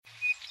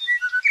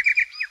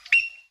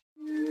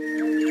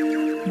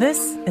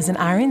This is an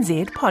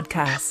RNZ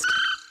podcast.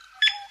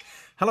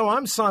 Hello,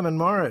 I'm Simon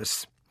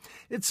Morris.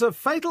 It's a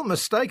fatal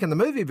mistake in the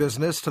movie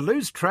business to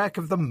lose track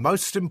of the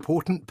most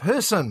important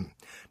person.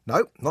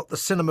 No, not the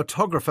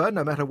cinematographer,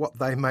 no matter what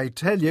they may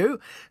tell you.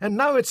 And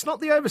no, it's not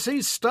the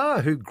overseas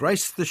star who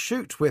graced the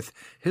shoot with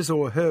his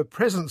or her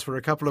presence for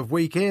a couple of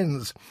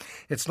weekends.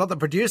 It's not the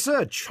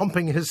producer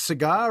chomping his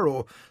cigar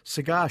or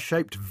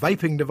cigar-shaped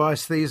vaping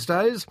device these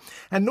days.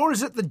 And nor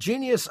is it the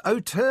genius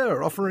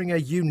auteur offering a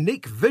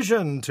unique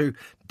vision to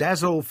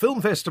dazzle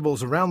film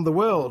festivals around the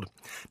world.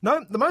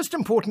 No, the most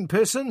important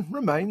person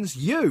remains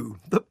you,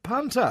 the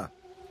punter.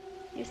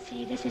 You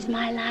see, this is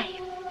my life.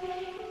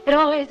 It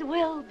always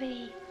will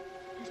be.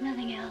 There's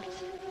nothing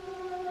else.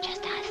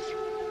 Just us.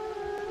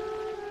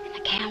 And the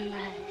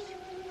cameras.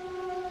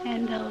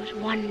 And those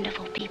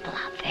wonderful people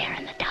out there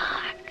in the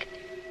dark.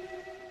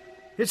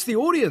 It's the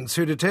audience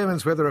who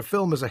determines whether a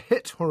film is a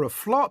hit or a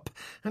flop,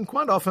 and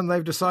quite often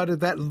they've decided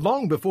that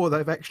long before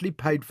they've actually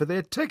paid for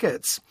their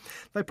tickets.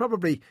 They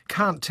probably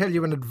can't tell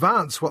you in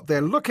advance what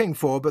they're looking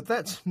for, but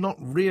that's not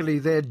really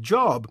their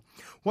job.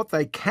 What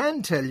they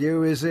can tell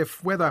you is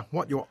if whether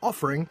what you're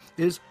offering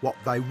is what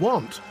they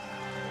want.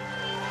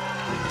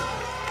 You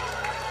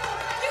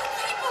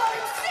people are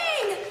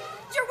insane!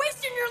 You're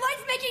wasting your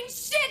life making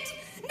shit!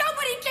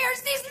 Nobody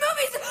cares! These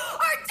movies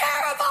are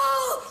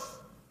terrible!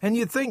 And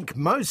you'd think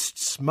most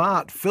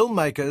smart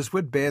filmmakers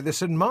would bear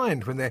this in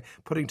mind when they're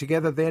putting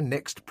together their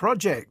next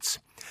projects.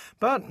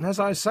 But, as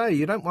I say,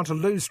 you don't want to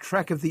lose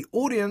track of the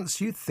audience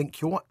you think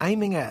you're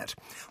aiming at.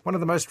 One of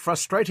the most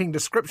frustrating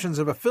descriptions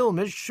of a film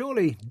is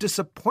surely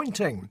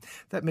disappointing.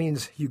 That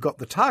means you got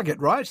the target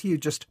right, you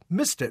just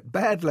missed it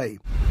badly.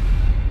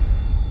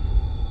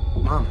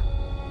 Mom,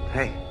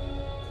 hey,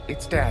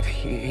 it's Dad.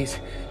 He's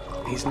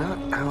not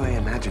how I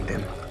imagined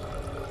him.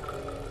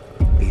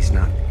 He's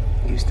not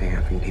used to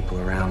having people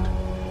around.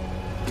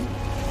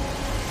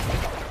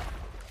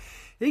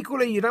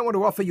 Equally, you don't want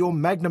to offer your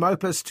magnum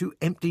opus to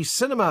empty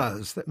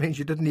cinemas. That means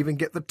you didn't even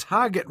get the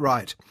target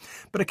right.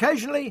 But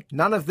occasionally,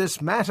 none of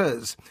this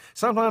matters.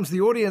 Sometimes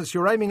the audience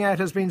you're aiming at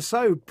has been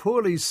so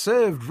poorly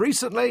served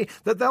recently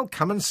that they'll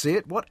come and see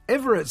it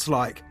whatever it's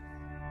like.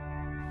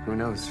 Who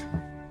knows?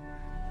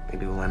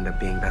 Maybe we'll end up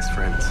being best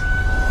friends.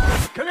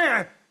 Come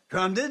here!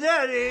 Come to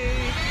Daddy!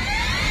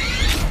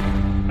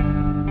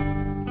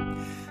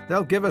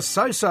 They'll give a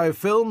so-so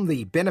film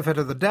the benefit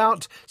of the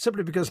doubt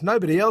simply because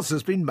nobody else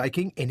has been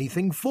making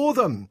anything for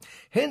them.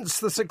 Hence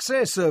the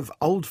success of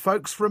old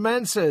folks'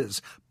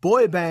 romances,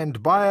 boy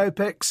band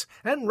biopics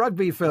and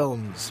rugby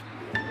films.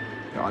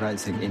 I don't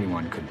think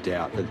anyone could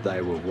doubt that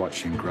they were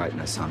watching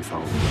greatness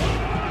unfold.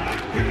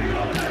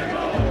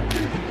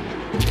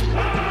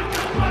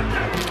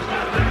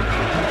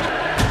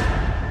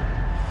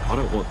 I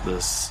don't want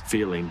this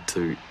feeling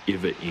to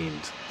ever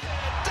end.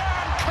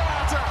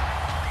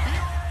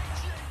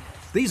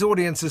 These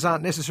audiences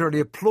aren't necessarily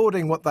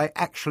applauding what they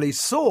actually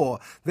saw.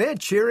 They're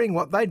cheering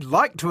what they'd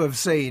like to have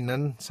seen,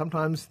 and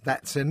sometimes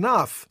that's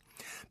enough.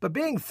 But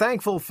being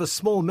thankful for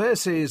small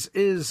mercies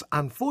is,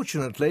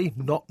 unfortunately,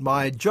 not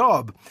my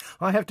job.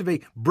 I have to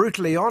be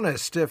brutally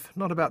honest, if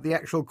not about the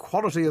actual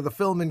quality of the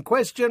film in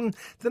question,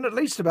 then at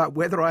least about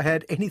whether I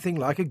had anything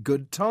like a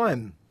good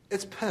time.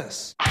 It's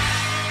piss.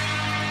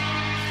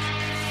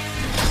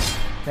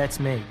 That's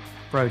me,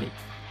 Brody.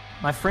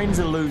 My friends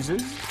are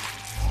losers,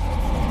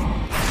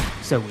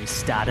 so we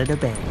started a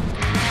band.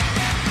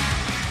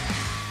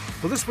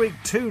 Well, this week,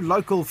 two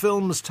local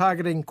films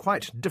targeting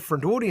quite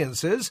different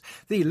audiences.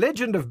 The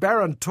Legend of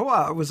Baron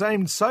Toa was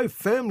aimed so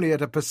firmly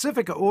at a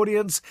Pacifica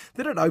audience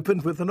that it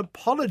opened with an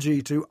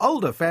apology to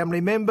older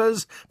family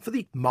members for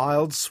the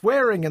mild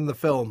swearing in the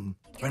film.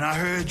 When I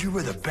heard you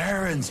were the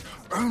Baron's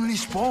only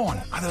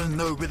spawn, I didn't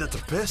know whether to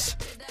piss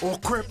or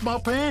crap my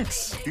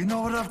pants. You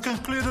know what I've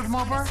concluded,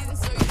 my bar?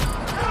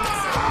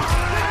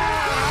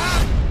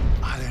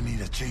 I don't need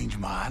to change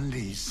my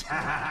undies.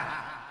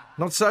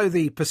 Not so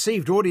the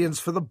perceived audience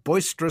for the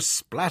boisterous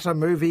splatter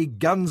movie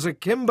Guns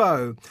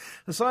Akimbo.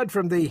 Aside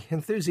from the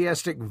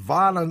enthusiastic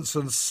violence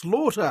and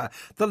slaughter,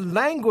 the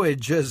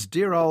language, as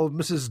dear old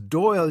Mrs.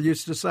 Doyle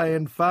used to say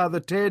in Father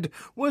Ted,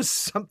 was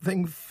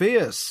something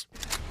fierce.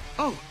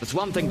 Oh, it's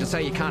one thing to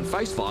say you can't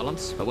face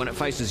violence, but when it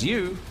faces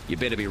you, you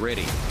better be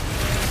ready.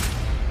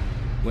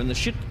 When the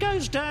shit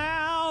goes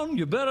down,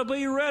 you better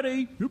be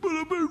ready. You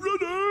better be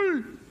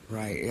ready.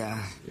 Right,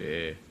 yeah.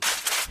 Yeah.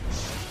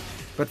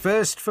 But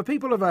first, for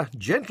people of a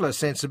gentler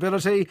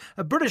sensibility,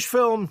 a British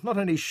film not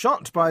only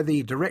shot by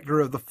the director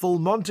of The Full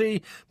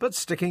Monty, but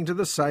sticking to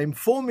the same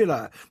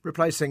formula,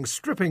 replacing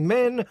stripping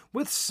men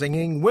with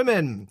singing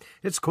women.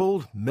 It's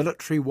called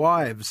Military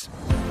Wives.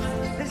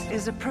 This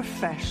is a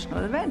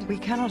professional event. We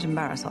cannot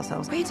embarrass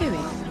ourselves. What are you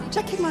doing?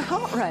 Checking my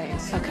heart rate.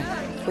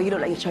 Okay. Well, you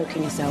look like you're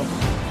choking yourself.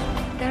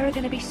 There are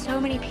going to be so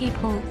many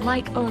people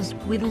like us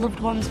with loved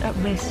ones at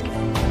risk.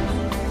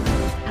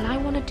 And I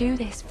want to do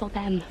this for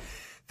them.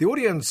 The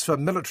audience for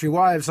Military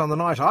Wives on the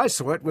night I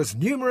saw it was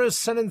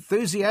numerous and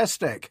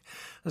enthusiastic.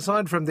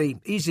 Aside from the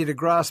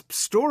easy-to-grasp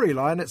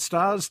storyline, it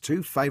stars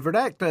two favourite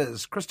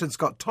actors, Kristen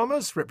Scott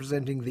Thomas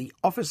representing the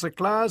officer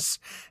class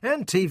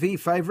and TV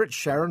favourite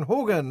Sharon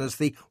Horgan as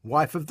the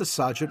wife of the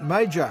Sergeant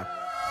Major.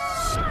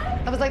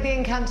 That was like the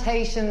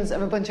incantations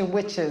of a bunch of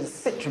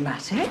witches. Bit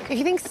dramatic. If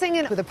you think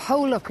singing with a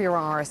pole up your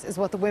arse is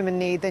what the women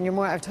need, then you're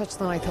more out of touch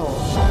than I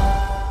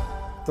thought.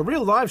 The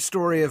real-life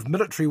story of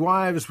Military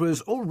Wives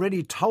was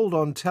already told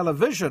on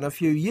television a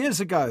few years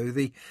ago.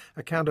 The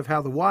account of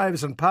how the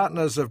wives and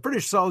partners of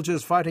British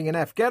soldiers fighting in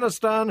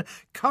Afghanistan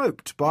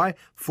coped by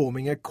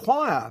forming a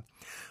choir.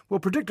 Well,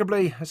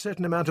 predictably, a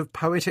certain amount of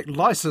poetic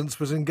licence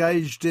was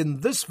engaged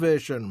in this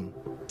version.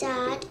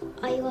 Dad,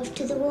 are you off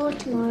to the war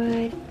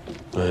tomorrow?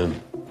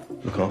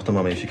 Look after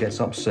Mummy. If she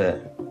gets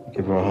upset,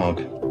 give her a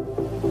hug.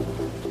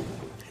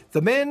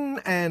 The men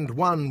and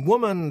one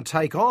woman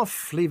take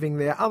off, leaving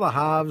their other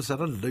halves at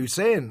a loose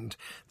end.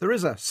 There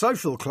is a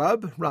social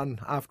club, run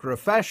after a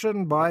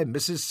fashion by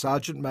Mrs.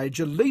 Sergeant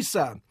Major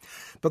Lisa.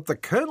 But the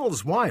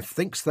Colonel's wife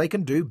thinks they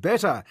can do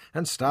better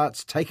and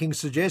starts taking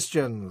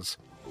suggestions.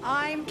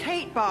 I'm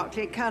Kate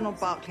Barclay, Colonel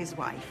Barclay's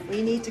wife.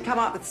 We need to come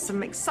up with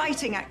some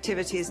exciting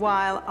activities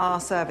while our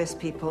service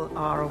people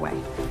are away.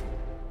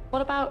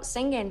 What about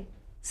singing?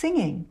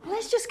 Singing?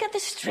 Let's just get the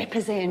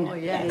strippers in. Oh,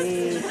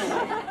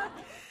 yes.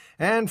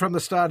 And from the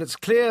start, it's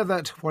clear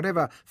that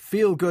whatever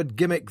feel-good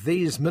gimmick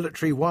these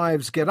military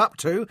wives get up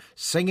to,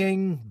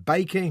 singing,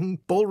 baking,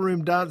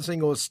 ballroom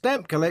dancing or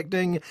stamp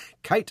collecting,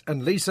 Kate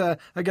and Lisa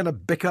are going to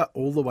bicker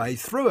all the way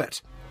through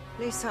it.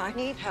 Lisa, I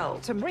need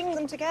help to bring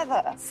them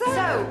together. So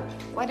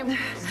why don't we...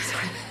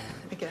 Sorry.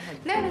 Go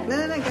ahead.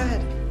 No, go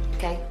ahead.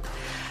 Okay.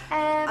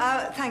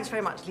 Thanks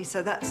very much,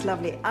 Lisa. That's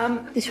lovely.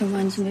 This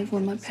reminds me of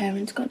when my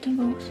parents got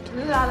divorced.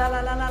 La la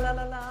la la la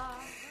la la.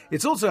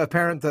 It's also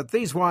apparent that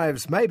these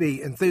wives may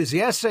be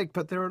enthusiastic,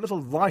 but they're a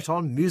little light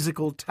on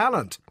musical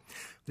talent.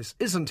 This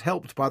isn't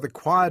helped by the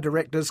choir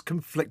director's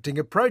conflicting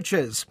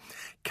approaches.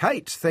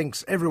 Kate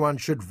thinks everyone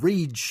should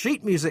read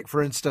sheet music,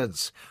 for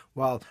instance,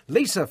 while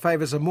Lisa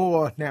favours a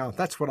more, now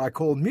that's what I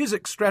call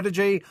music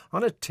strategy,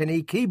 on a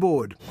tinny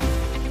keyboard.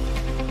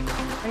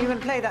 Are you going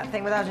to play that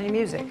thing without any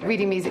music?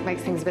 Reading music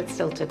makes things a bit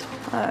stilted.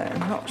 I'm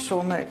not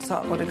sure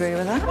Mozart would agree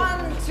with that.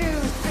 1, 2,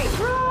 3.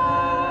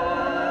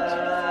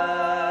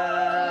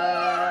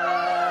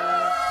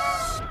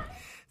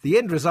 The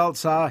end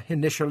results are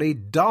initially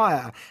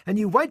dire, and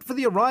you wait for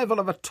the arrival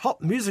of a top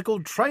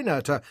musical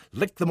trainer to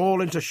lick them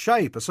all into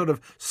shape, a sort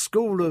of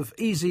school of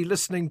easy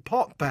listening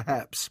pop,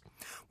 perhaps.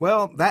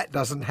 Well, that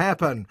doesn't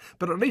happen,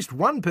 but at least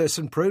one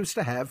person proves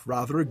to have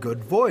rather a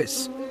good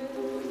voice.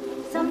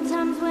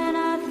 Sometimes when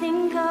I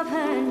think of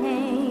her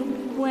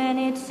name, when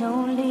it's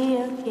only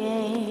a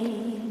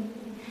game,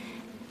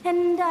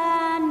 and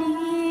I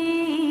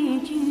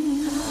need you.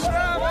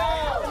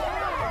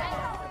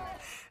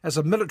 As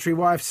a military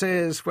wife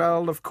says,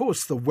 well, of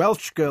course the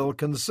Welsh girl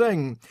can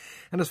sing.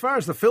 And as far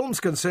as the film's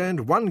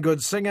concerned, one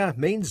good singer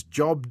means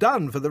job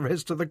done for the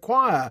rest of the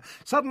choir.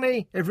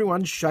 Suddenly,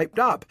 everyone's shaped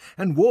up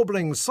and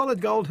warbling solid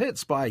gold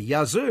hits by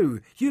Yazoo,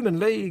 Human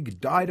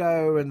League,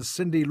 Dido and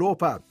Cyndi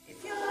Lauper.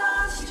 If you're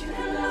lost, you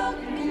can look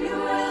and you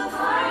will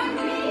find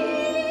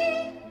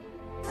me,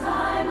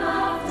 time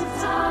after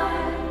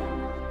time.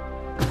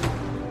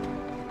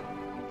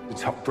 The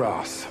top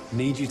brass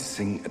need you to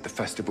sing at the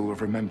Festival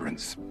of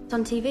Remembrance. It's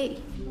on TV.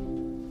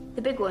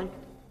 The big one.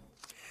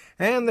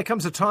 And there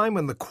comes a time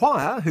when the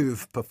choir,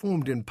 who've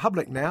performed in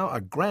public now a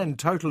grand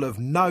total of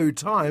no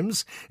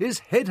times,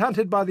 is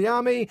headhunted by the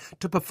army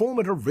to perform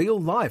at a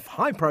real-life,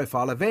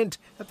 high-profile event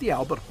at the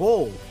Albert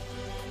Hall.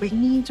 We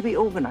need to be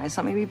organised,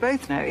 something we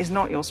both know is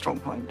not your strong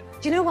point.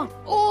 Do you know what?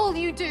 All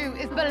you do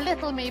is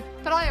belittle me,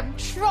 but I am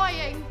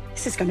trying.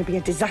 This is going to be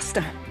a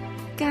disaster.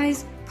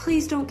 Guys,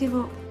 please don't give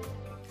up.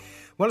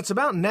 Well, it's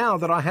about now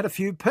that I had a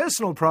few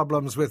personal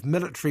problems with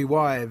Military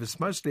Wives,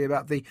 mostly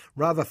about the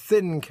rather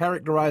thin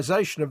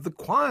characterisation of the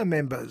choir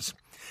members.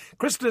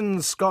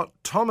 Kristen Scott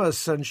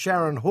Thomas and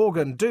Sharon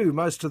Horgan do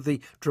most of the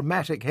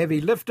dramatic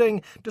heavy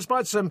lifting,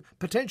 despite some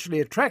potentially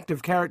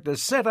attractive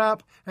characters set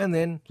up and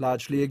then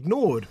largely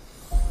ignored.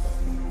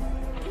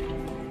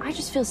 I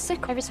just feel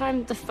sick every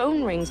time the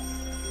phone rings,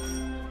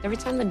 every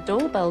time the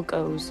doorbell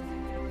goes.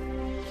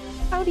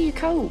 How do you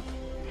cope?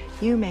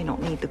 You may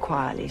not need the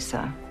choir,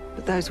 Lisa,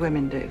 but those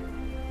women do.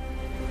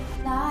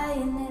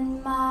 Lying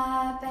in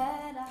my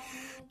bed.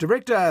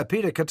 Director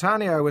Peter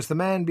Cattaneo was the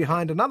man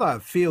behind another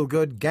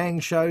feel-good gang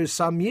show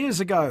some years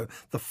ago,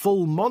 The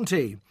Full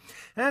Monty.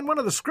 And one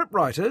of the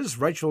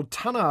scriptwriters, Rachel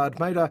Tunnard,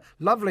 made a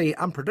lovely,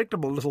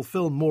 unpredictable little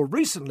film more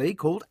recently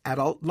called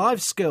Adult Life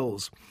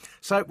Skills.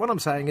 So what I'm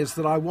saying is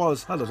that I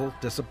was a little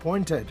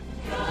disappointed.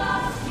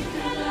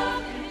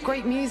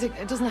 Great music,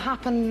 it doesn't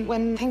happen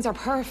when things are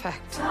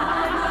perfect.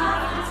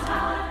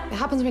 It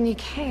happens when you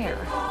care.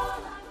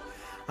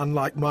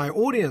 Unlike my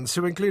audience,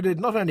 who included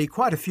not only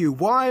quite a few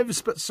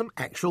wives, but some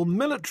actual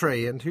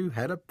military, and who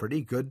had a pretty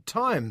good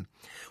time.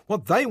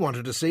 What they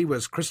wanted to see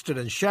was Kristen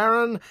and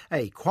Sharon,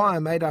 a choir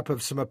made up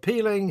of some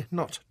appealing,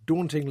 not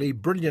dauntingly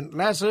brilliant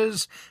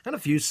lasses, and a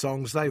few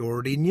songs they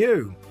already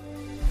knew.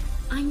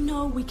 I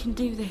know we can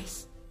do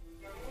this.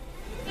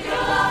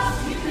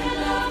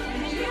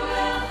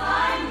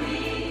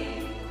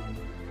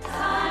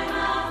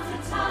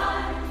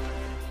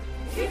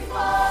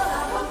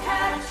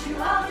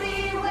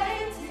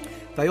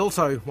 They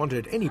also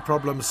wanted any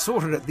problems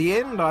sorted at the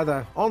end,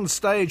 either on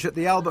stage at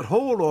the Albert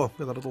Hall or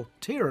with a little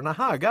tear and a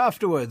hug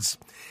afterwards.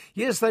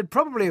 Yes, they'd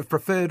probably have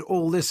preferred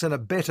all this in a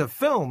better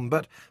film,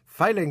 but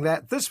failing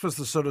that, this was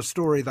the sort of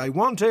story they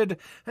wanted,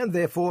 and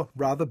therefore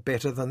rather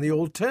better than the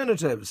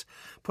alternatives.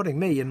 Putting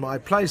me in my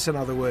place, in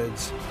other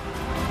words.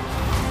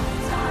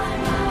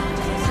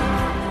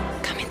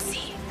 Come and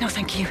see. No,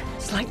 thank you.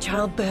 It's like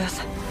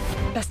childbirth.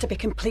 Best to be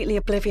completely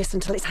oblivious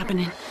until it's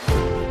happening.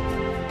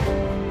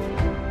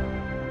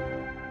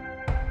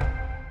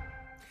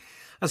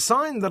 A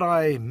sign that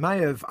I may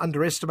have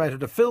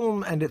underestimated a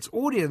film and its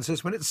audience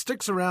is when it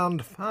sticks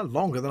around far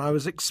longer than I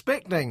was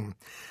expecting.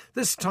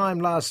 This time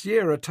last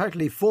year, a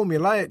totally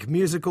formulaic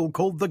musical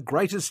called The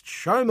Greatest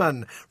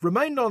Showman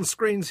remained on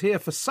screens here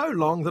for so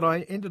long that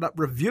I ended up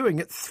reviewing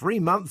it 3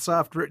 months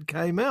after it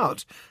came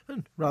out,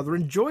 and rather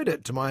enjoyed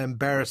it to my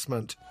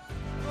embarrassment.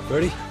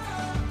 Ready?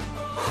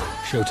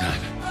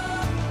 Showtime.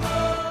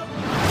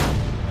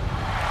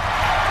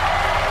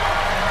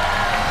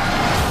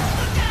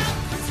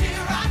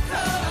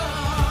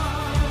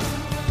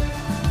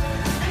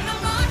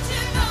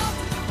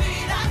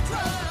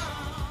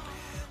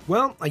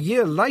 Well, a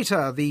year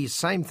later, the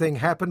same thing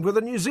happened with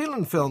a New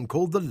Zealand film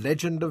called The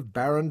Legend of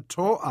Baron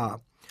Toa.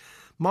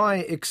 My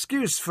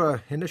excuse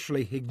for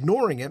initially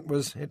ignoring it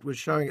was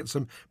showing at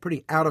some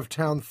pretty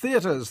out-of-town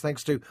theatres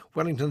thanks to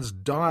Wellington's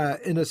dire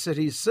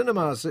inner-city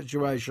cinema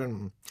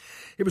situation.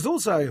 It was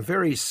also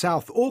very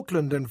South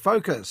Auckland in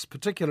focus,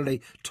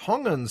 particularly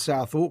Tongan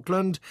South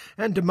Auckland,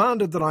 and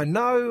demanded that I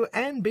know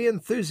and be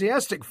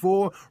enthusiastic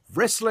for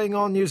wrestling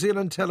on New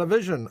Zealand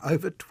television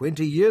over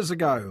 20 years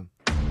ago.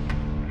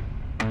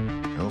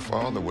 Your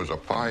father was a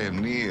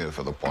pioneer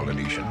for the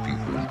Polynesian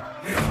people.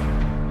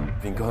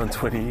 Been gone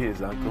 20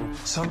 years, Uncle.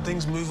 Some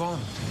things move on.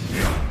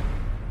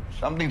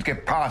 Some things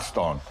get passed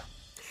on.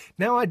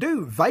 Now, I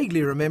do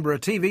vaguely remember a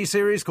TV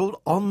series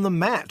called On the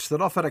Mat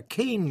that offered a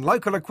keen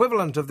local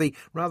equivalent of the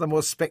rather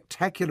more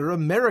spectacular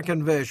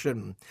American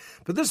version.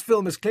 But this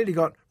film has clearly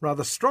got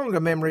rather stronger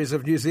memories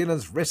of New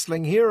Zealand's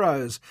wrestling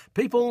heroes,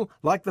 people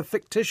like the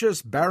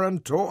fictitious Baron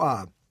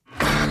Toa.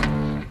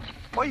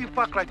 Why you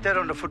park like that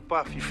on the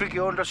footpath? You think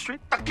you're on the street?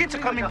 The kids are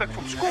coming back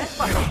from school.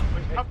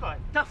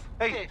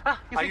 Hey,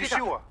 are you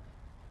sure?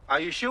 Are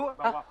you sure?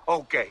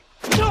 Okay.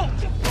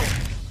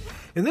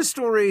 In this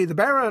story, the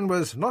Baron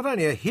was not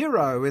only a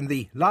hero in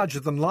the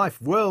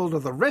larger-than-life world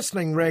of the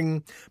wrestling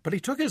ring, but he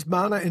took his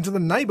mana into the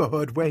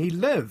neighbourhood where he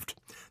lived.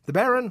 The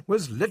Baron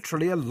was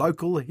literally a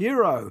local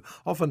hero,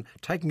 often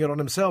taking it on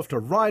himself to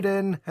ride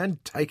in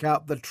and take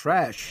out the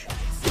trash.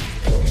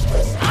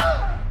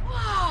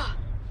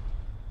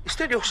 Is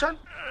that your son?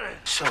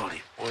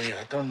 Sorry, boy,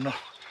 I don't know.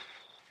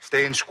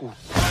 Stay in school.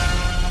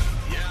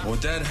 Well,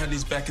 Dad had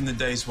his back in the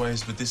days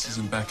ways, but this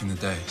isn't back in the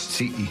days.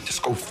 CE,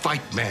 just go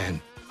fight,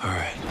 man. All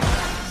right.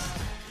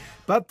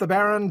 But the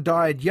Baron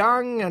died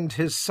young, and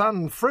his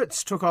son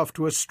Fritz took off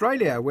to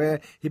Australia,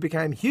 where he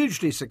became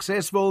hugely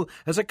successful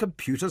as a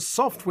computer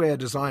software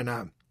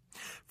designer.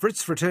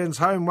 Fritz returns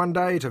home one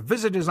day to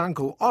visit his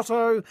uncle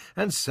Otto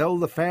and sell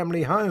the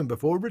family home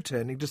before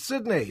returning to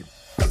Sydney.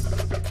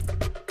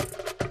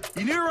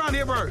 You new around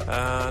here, bro?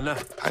 No.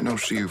 I don't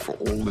see you for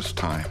all this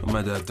time. When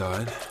my dad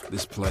died,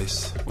 this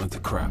place went to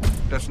crap.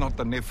 That's not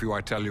the nephew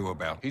I tell you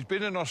about. He's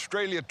been in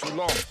Australia too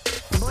long.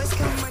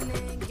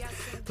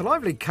 The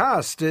lively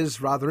cast is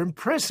rather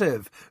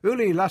impressive.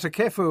 Uli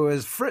Latakefu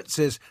as Fritz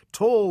is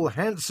tall,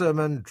 handsome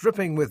and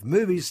dripping with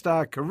movie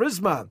star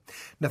charisma.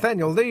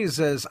 Nathaniel Lees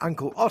as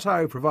Uncle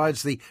Otto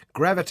provides the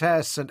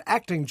gravitas and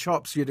acting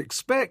chops you'd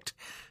expect.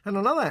 And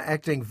another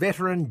acting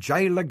veteran,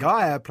 Jay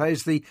Lagaya,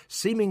 plays the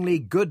seemingly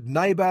good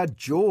neighbour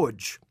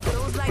George.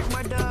 Parents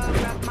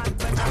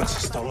have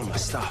stolen my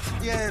stuff.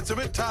 Yeah, it's a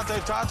bit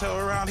tato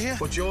around here.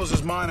 What's yours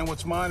is mine and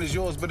what's mine is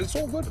yours, but it's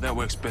all good. But that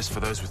works best for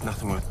those with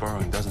nothing worth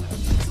borrowing, doesn't it?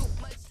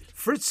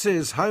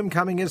 Fritz's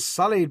homecoming is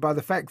sullied by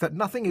the fact that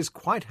nothing is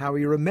quite how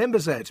he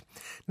remembers it.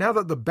 Now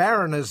that the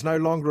Baron is no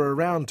longer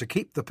around to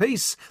keep the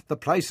peace, the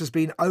place has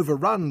been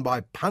overrun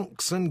by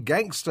punks and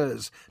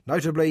gangsters,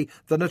 notably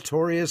the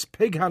notorious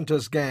Pig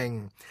Hunters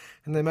gang.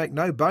 And they make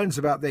no bones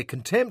about their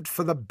contempt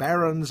for the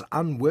Baron's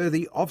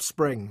unworthy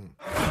offspring.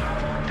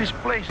 This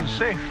place is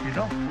safe, you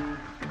know?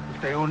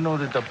 If they all know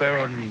that the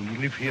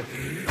Baron live here.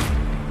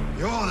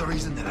 You're the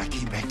reason that I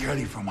keep back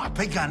early from my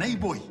pig hunt, eh,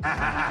 boy?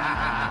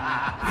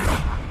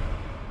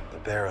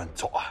 The Baron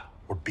Toa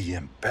would be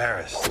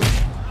embarrassed.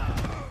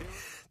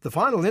 The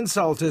final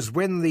insult is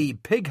when the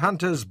pig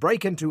hunters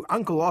break into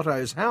Uncle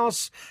Otto's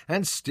house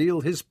and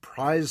steal his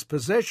prized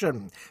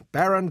possession,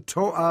 Baron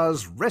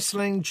Toa's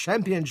wrestling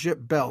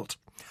championship belt.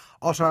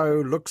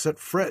 Otto looks at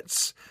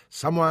Fritz.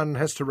 Someone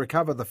has to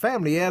recover the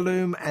family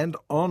heirloom and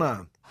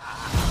honour.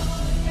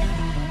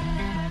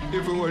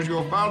 If it was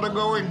your father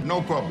going,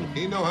 no problem.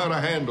 He know how to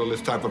handle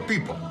this type of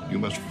people. You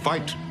must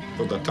fight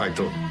for the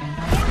title.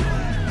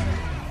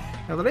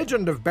 Now, the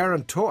legend of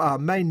Baron Toa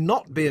may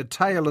not be a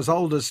tale as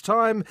old as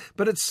time,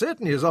 but it's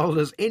certainly as old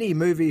as any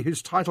movie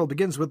whose title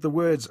begins with the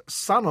words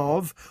son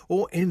of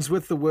or ends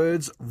with the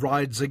words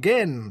rides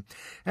again.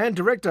 And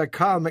director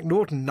Kyle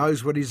MacNaughton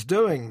knows what he's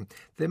doing.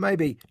 There may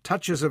be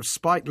touches of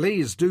Spike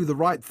Lee's Do the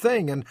Right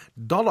Thing and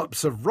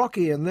dollops of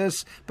Rocky in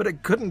this, but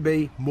it couldn't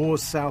be more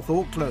South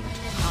Auckland.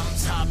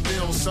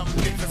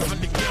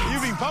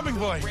 You've been pumping,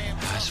 boy.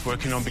 Just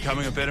working on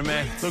becoming a better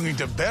man. Looking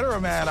to better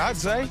a man, I'd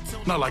say.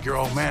 Not like your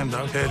old man,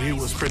 though. Heard he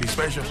was pretty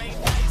special.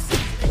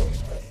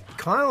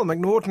 Kyle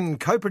MacNaughton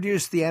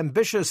co-produced the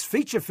ambitious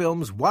feature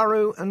films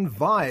Waru and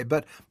Vai,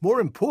 but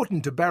more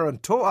important to Baron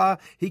Toa,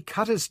 he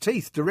cut his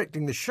teeth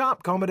directing the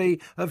sharp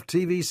comedy of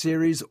TV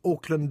series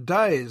Auckland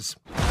Days.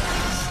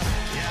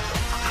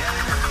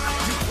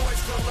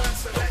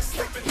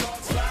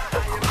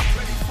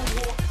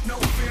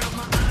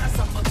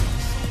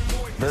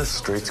 This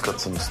street's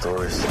got some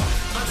stories.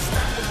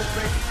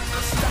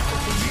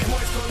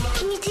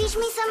 Can you teach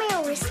me some of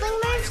your wrestling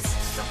moves?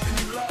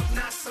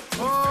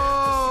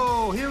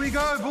 Oh, here we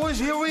go, boys,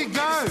 here we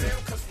go.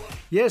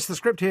 Yes, the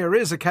script here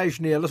is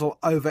occasionally a little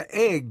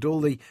over-egged.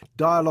 All the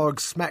dialogue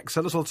smacks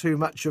a little too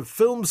much of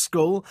film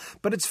school,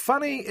 but it's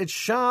funny, it's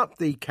sharp,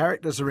 the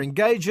characters are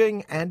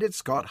engaging, and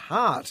it's got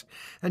heart.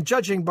 And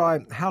judging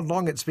by how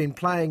long it's been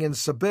playing in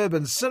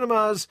suburban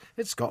cinemas,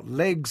 it's got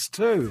legs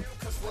too.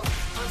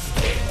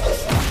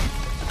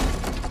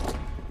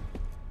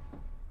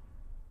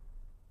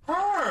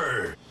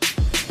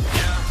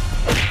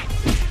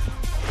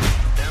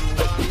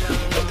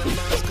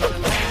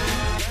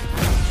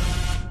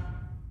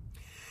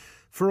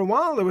 For a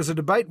while, there was a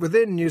debate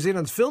within New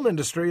Zealand's film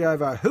industry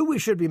over who we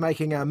should be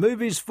making our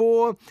movies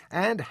for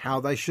and how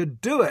they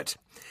should do it.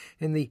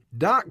 In the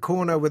dark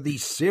corner were the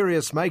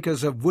serious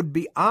makers of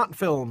would-be art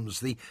films,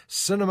 the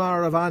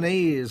cinema of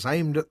unease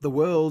aimed at the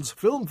world's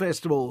film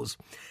festivals.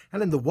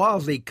 And in the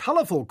wildly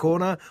colourful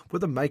corner were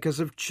the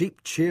makers of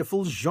cheap,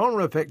 cheerful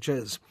genre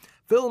pictures.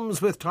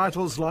 Films with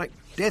titles like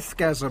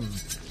Deathgasm.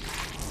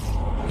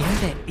 You know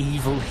that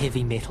evil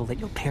heavy metal that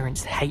your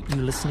parents hate you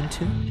listening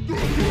to?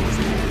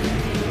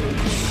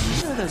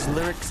 Those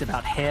lyrics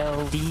about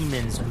hell,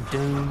 demons and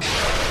doom.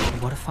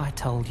 What if I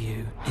told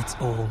you it's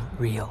all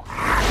real?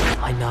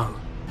 I know.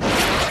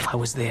 I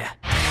was there.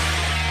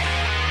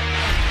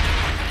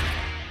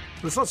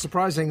 Well, it's not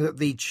surprising that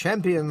the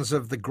champions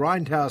of the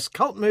grindhouse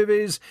cult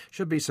movies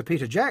should be Sir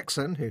Peter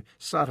Jackson, who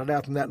started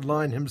out in that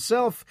line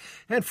himself,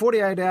 and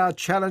 48-Hour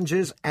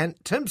Challenge's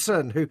Ant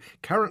Timpson, who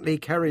currently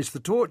carries the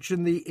torch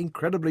in the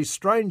incredibly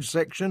strange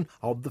section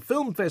of the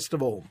film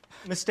festival.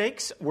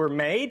 Mistakes were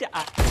made.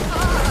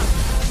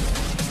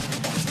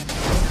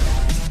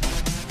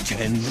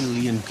 10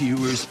 million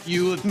viewers.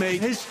 You have made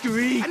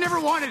history. I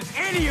never wanted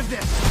any of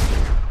this.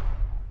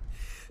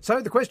 So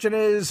the question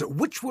is,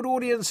 which would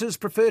audiences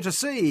prefer to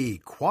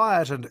see?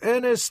 Quiet and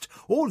earnest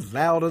or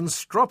loud and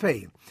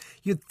stroppy?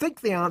 You'd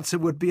think the answer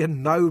would be a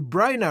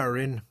no-brainer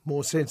in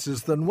more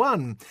senses than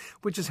one,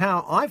 which is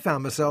how I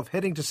found myself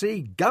heading to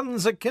see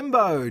Guns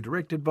Akimbo,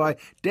 directed by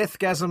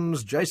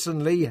Deathgasm's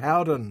Jason Lee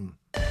Howden.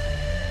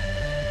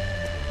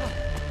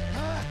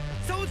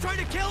 Someone's trying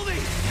to kill me!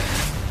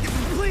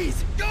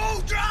 Please,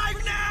 go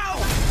drive now!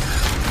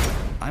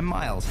 I'm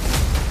Miles,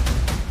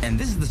 and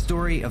this is the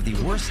story of the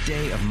worst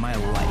day of my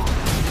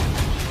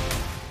life.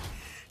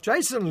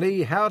 Jason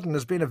Lee Howden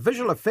has been a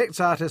visual effects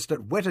artist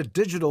at Weta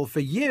Digital for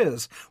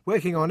years,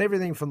 working on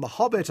everything from The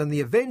Hobbit and The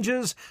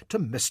Avengers to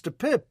Mr.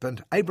 Pip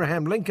and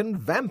Abraham Lincoln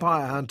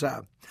Vampire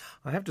Hunter.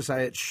 I have to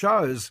say it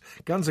shows.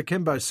 Guns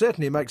Akimbo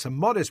certainly makes a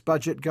modest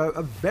budget go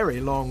a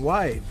very long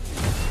way.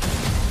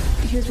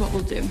 Here's what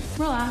we'll do.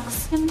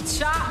 Relax and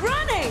stop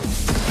running!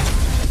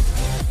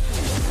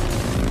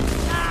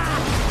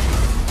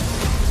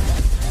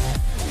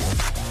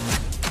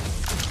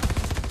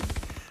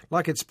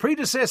 Like its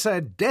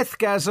predecessor,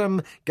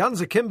 Deathgasm, Guns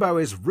Akimbo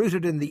is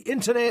rooted in the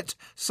internet,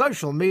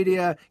 social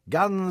media,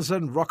 guns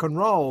and rock and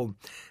roll.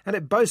 And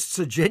it boasts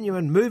a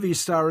genuine movie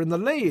star in the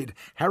lead,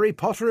 Harry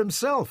Potter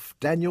himself,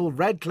 Daniel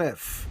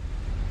Radcliffe.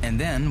 And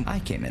then I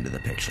came into the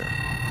picture.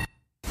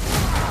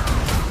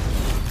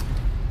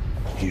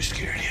 You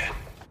scared yet?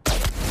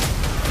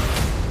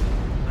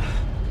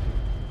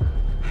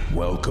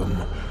 Welcome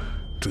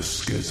to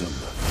Schism.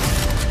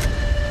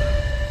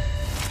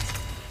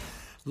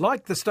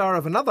 Like the star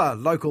of another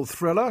local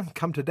thriller,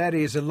 Come to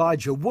Daddy's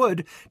Elijah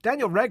Wood,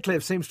 Daniel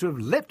Radcliffe seems to have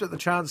leapt at the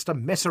chance to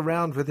mess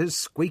around with his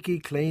squeaky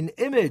clean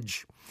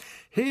image.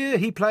 Here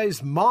he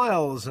plays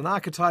Miles, an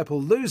archetypal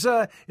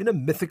loser in a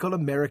mythical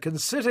American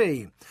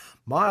city.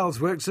 Miles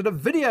works at a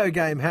video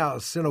game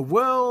house in a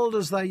world,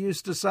 as they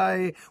used to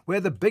say, where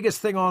the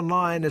biggest thing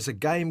online is a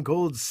game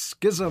called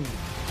Schism.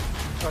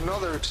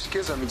 Another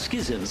schism.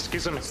 Schism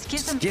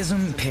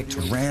picked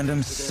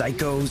random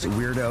psychos,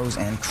 weirdos,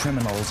 and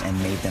criminals and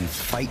made them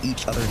fight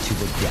each other to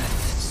the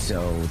death.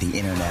 So the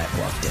internet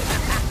loved it.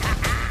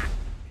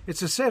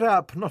 It's a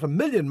set-up not a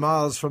million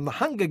miles from the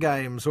Hunger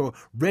Games or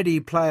Ready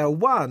Player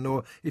One,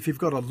 or if you've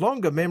got a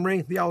longer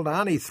memory, the old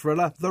Arnie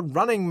thriller, The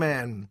Running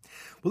Man.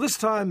 Well, this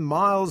time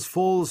Miles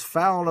falls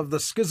foul of the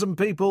Schism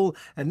people,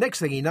 and next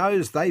thing he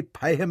knows, they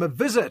pay him a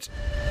visit.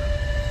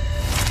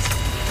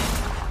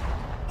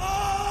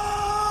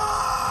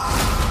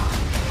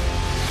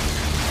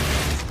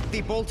 They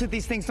bolted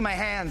these things to my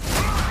hands.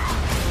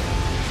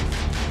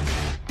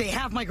 They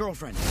have my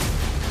girlfriend.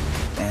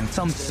 And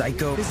some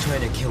psycho is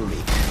trying to kill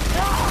me.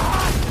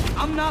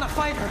 I'm not a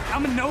fighter.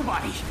 I'm a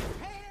nobody.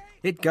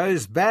 It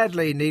goes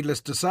badly,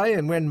 needless to say,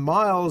 and when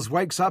Miles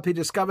wakes up, he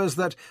discovers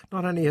that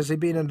not only has he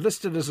been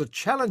enlisted as a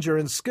challenger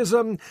in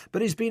Schism,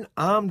 but he's been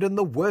armed in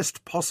the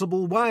worst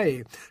possible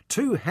way.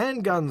 2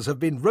 handguns have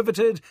been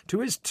riveted to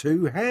his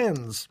 2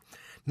 hands.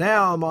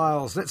 Now,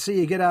 Miles, let's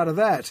see you get out of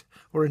that.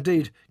 Or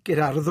indeed, get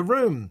out of the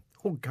room.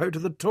 Or go to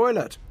the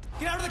toilet.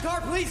 Get out of the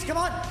car, please. Come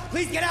on.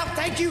 Please get out.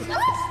 Thank you.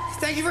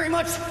 Thank you very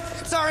much.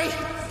 Sorry.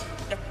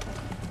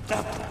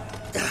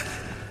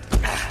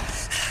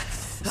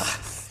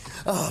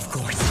 Oh, of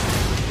course.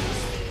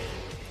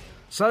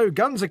 So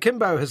Guns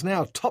Akimbo has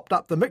now topped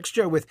up the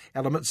mixture with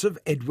elements of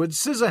Edward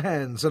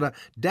Scissorhands and a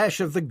dash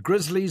of the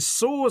Grizzly's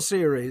Saw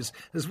series,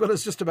 as well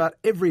as just about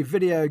every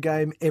video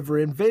game ever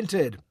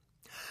invented.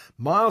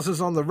 Miles is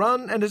on the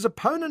run, and his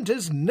opponent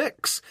is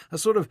Nyx, a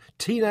sort of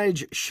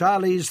teenage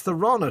Charlize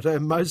Theron at her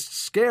most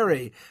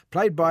scary,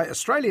 played by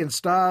Australian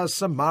star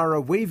Samara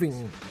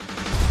Weaving.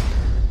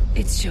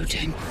 It's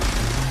showtime.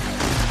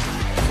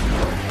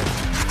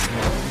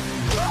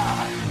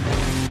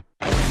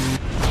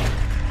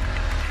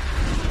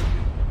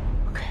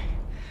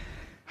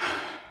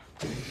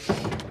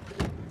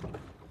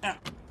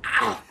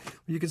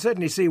 You can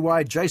certainly see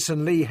why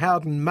Jason Lee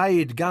Howden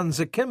made Guns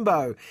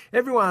Akimbo.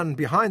 Everyone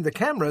behind the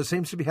camera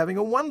seems to be having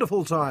a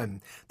wonderful time.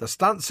 The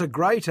stunts are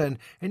great, and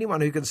anyone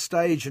who can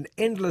stage an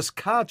endless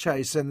car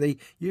chase in the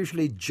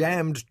usually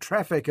jammed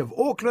traffic of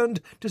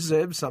Auckland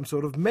deserves some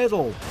sort of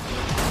medal.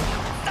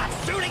 Stop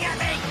shooting at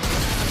me!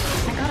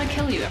 I gotta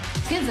kill you.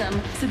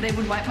 Schism said they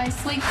would wipe my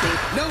slate clean.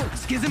 No!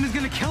 Schism is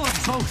gonna kill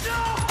us both! No!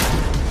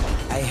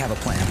 I have a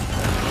plan.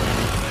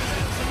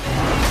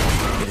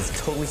 It is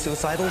totally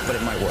suicidal, but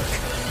it might work.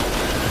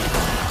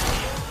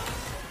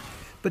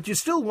 But you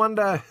still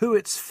wonder who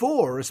it's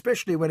for,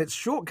 especially when its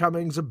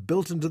shortcomings are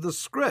built into the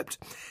script.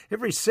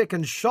 Every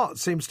second shot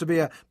seems to be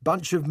a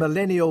bunch of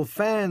millennial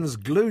fans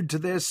glued to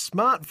their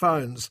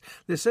smartphones.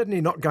 They're certainly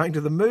not going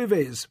to the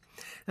movies.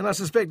 And I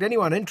suspect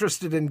anyone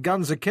interested in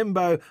Guns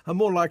Akimbo are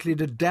more likely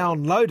to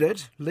download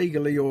it,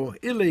 legally or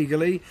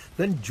illegally,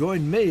 than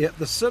join me at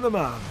the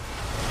cinema.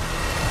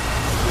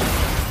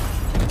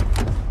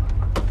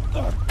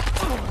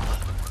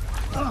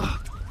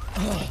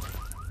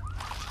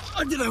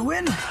 Did I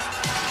win?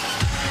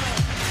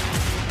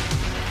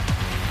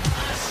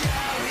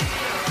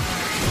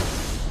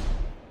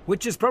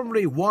 Which is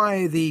probably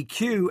why the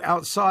queue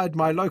outside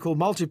my local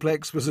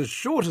multiplex was as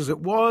short as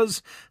it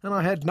was, and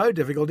I had no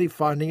difficulty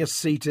finding a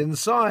seat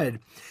inside.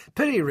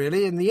 Pity,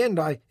 really. In the end,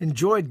 I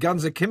enjoyed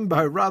Guns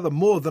Akimbo rather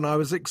more than I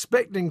was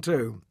expecting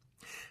to.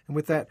 And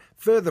with that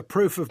further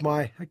proof of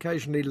my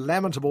occasionally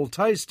lamentable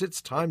taste,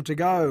 it's time to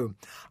go.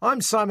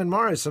 I'm Simon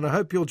Morris, and I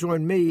hope you'll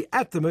join me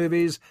at the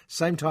movies,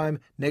 same time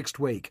next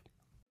week.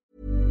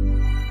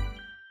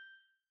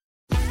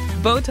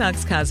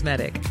 Botox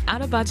Cosmetic,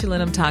 out of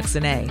botulinum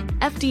toxin A,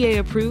 FDA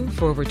approved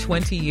for over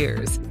 20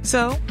 years.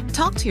 So,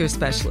 talk to your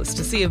specialist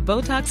to see if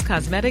Botox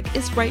Cosmetic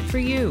is right for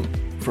you.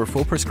 For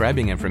full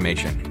prescribing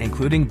information,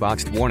 including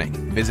boxed warning,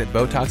 visit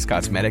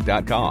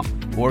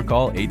BotoxCosmetic.com or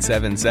call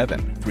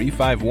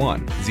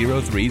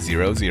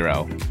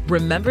 877-351-0300.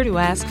 Remember to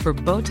ask for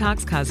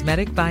Botox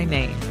Cosmetic by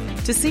name.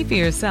 To see for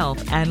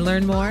yourself and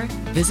learn more,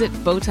 visit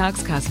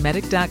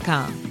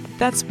BotoxCosmetic.com.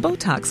 That's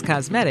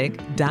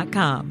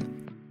BotoxCosmetic.com.